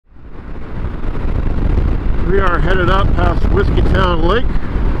We are headed up past Whiskeytown Lake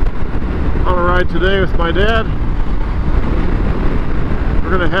on a ride today with my dad. We're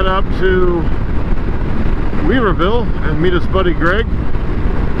going to head up to Weaverville and meet his buddy Greg.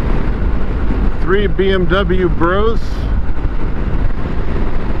 3 BMW Bros.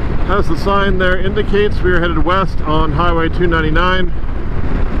 As the sign there indicates, we are headed west on Highway 299.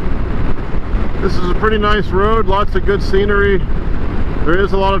 This is a pretty nice road, lots of good scenery. There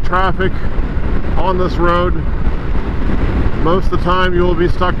is a lot of traffic on this road. Most of the time you will be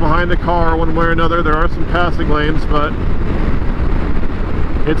stuck behind a car one way or another. There are some passing lanes, but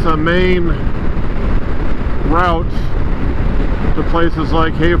it's a main route to places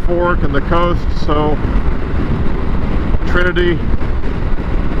like Hayfork and the coast, so Trinity,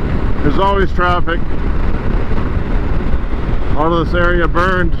 there's always traffic. A lot of this area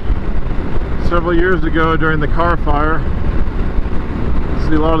burned several years ago during the car fire.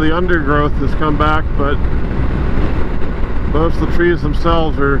 See, a lot of the undergrowth has come back, but most of the trees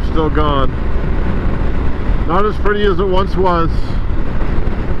themselves are still gone. Not as pretty as it once was,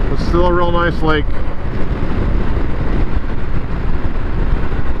 but still a real nice lake.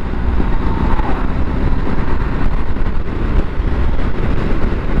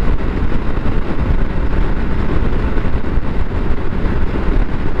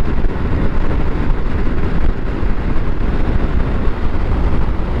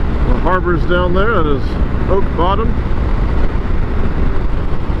 Harbor's down there, that is Oak Bottom.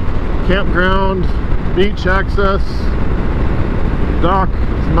 Campground, beach access, dock.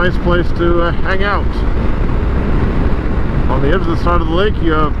 It's a nice place to hang out. On the edge of the side of the lake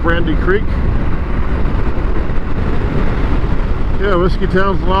you have Brandy Creek. Yeah,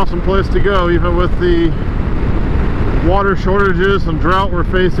 Whiskeytown's an awesome place to go. Even with the water shortages and drought we're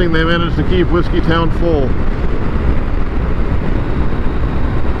facing, they managed to keep Whiskeytown full.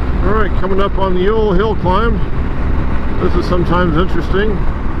 Alright, coming up on the old hill climb. This is sometimes interesting.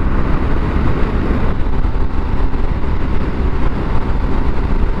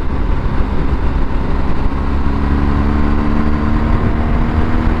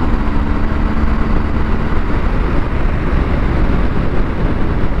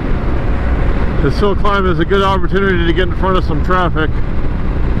 This hill climb is a good opportunity to get in front of some traffic.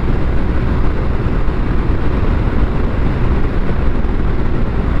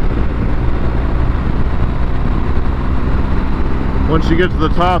 Once you get to the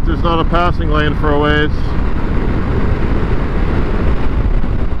top, there's not a passing lane for a ways.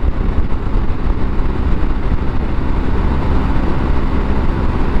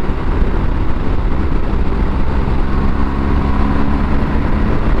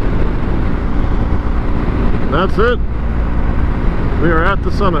 And that's it. We are at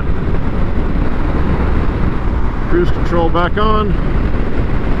the summit. Cruise control back on.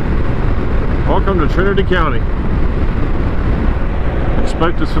 Welcome to Trinity County.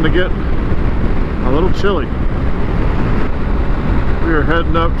 Expect it's going to get a little chilly. We are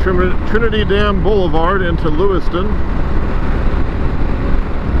heading up Trinity Dam Boulevard into Lewiston.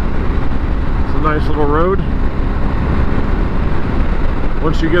 It's a nice little road.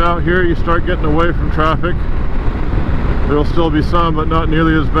 Once you get out here, you start getting away from traffic. There will still be some, but not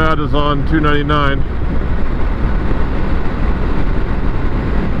nearly as bad as on 299.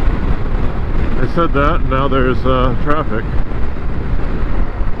 I said that, and now there's traffic.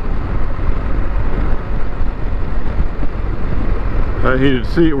 That heated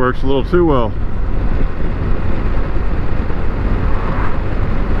seat works a little too well.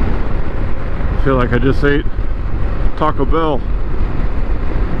 I feel like I just ate Taco Bell.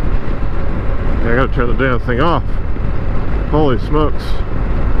 Yeah, I gotta turn the damn thing off. Holy smokes.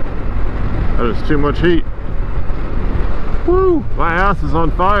 That is too much heat. Woo! My ass is on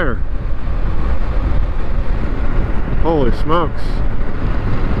fire. Holy smokes.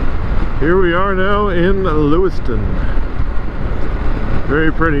 Here we are now in Lewiston.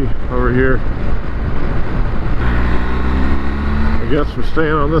 Very pretty over here. I guess we're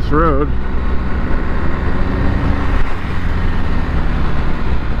staying on this road.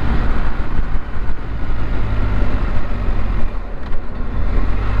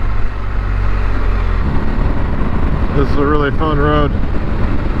 This is a really fun road.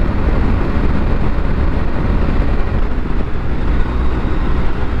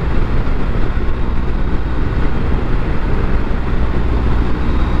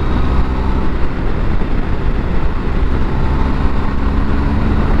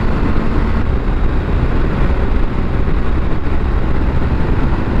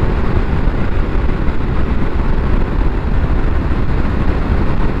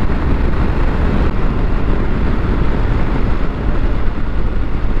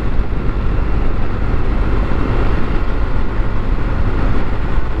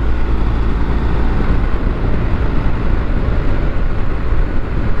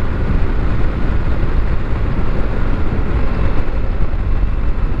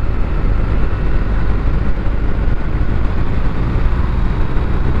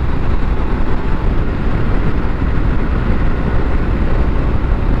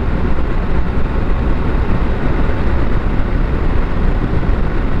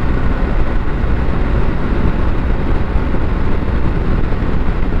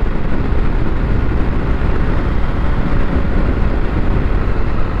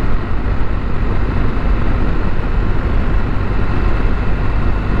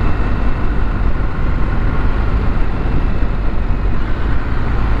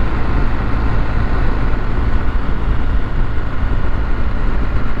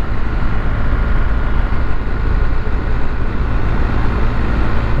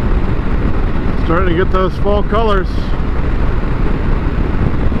 Starting to get those fall colors.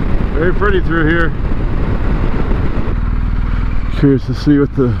 Very pretty through here. Curious to see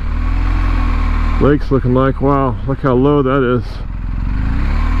what the lake's looking like. Wow, look how low that is.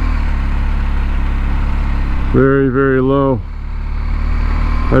 Very, very low.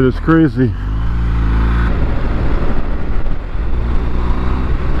 That is crazy.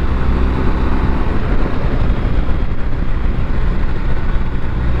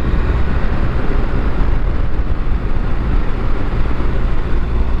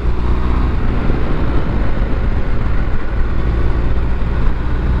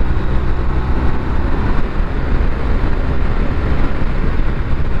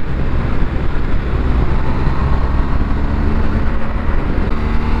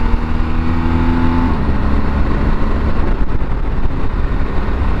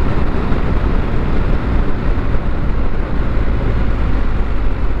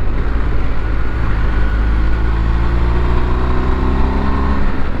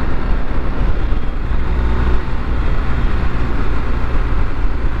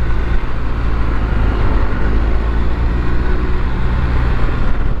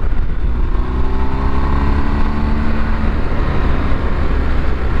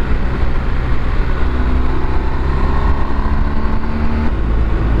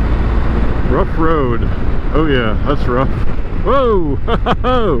 Rough road. Oh yeah, that's rough. Whoa!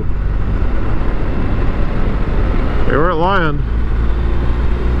 They weren't lying.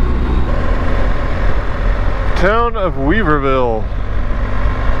 Town of Weaverville.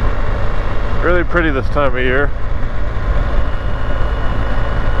 Really pretty this time of year.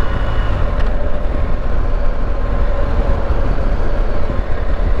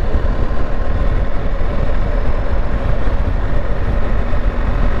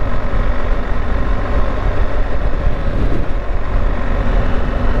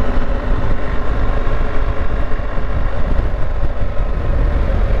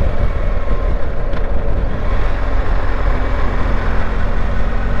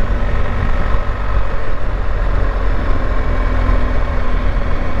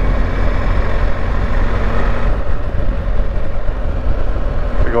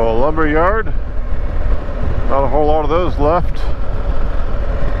 Lumber yard. Not a whole lot of those left.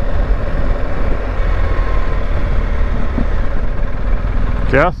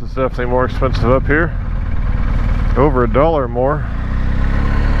 Gas is definitely more expensive up here. Over $1 more.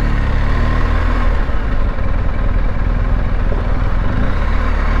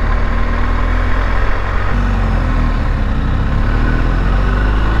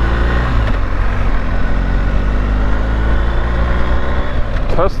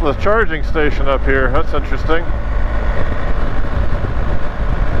 Tesla charging station up here. That's interesting.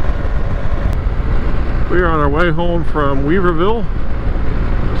 We are on our way home from Weaverville,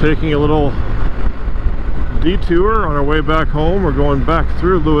 taking a little detour on our way back home. We're going back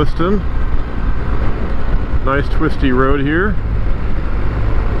through Lewiston. Nice twisty road here.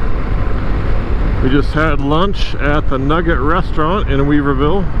 We just had lunch at the Nugget restaurant in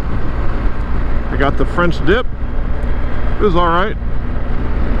Weaverville. I got the French dip. It was alright.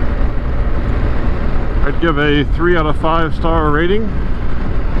 I'd give a 3 out of 5 star rating.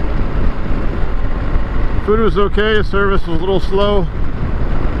 Food was okay, service was a little slow.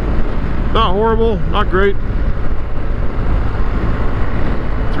 Not horrible, not great.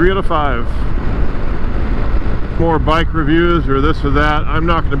 3 out of 5. More bike reviews or this or that. I'm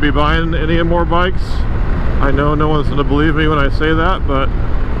not going to be buying any more bikes. I know no one's going to believe me when I say that, but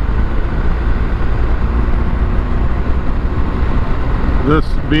this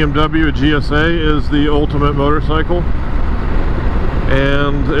BMW GSA is the ultimate motorcycle,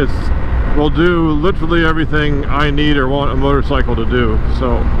 and it will do literally everything I need or want a motorcycle to do.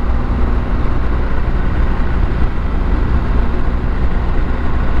 So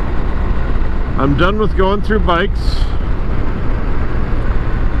I'm done with going through bikes.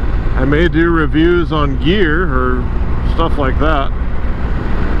 I may do reviews on gear or stuff like that,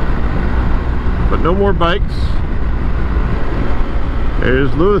 but no more bikes.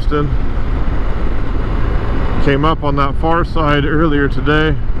 There's Lewiston. Came up on that far side earlier today,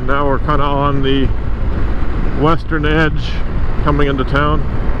 and now we're kind of on the western edge coming into town.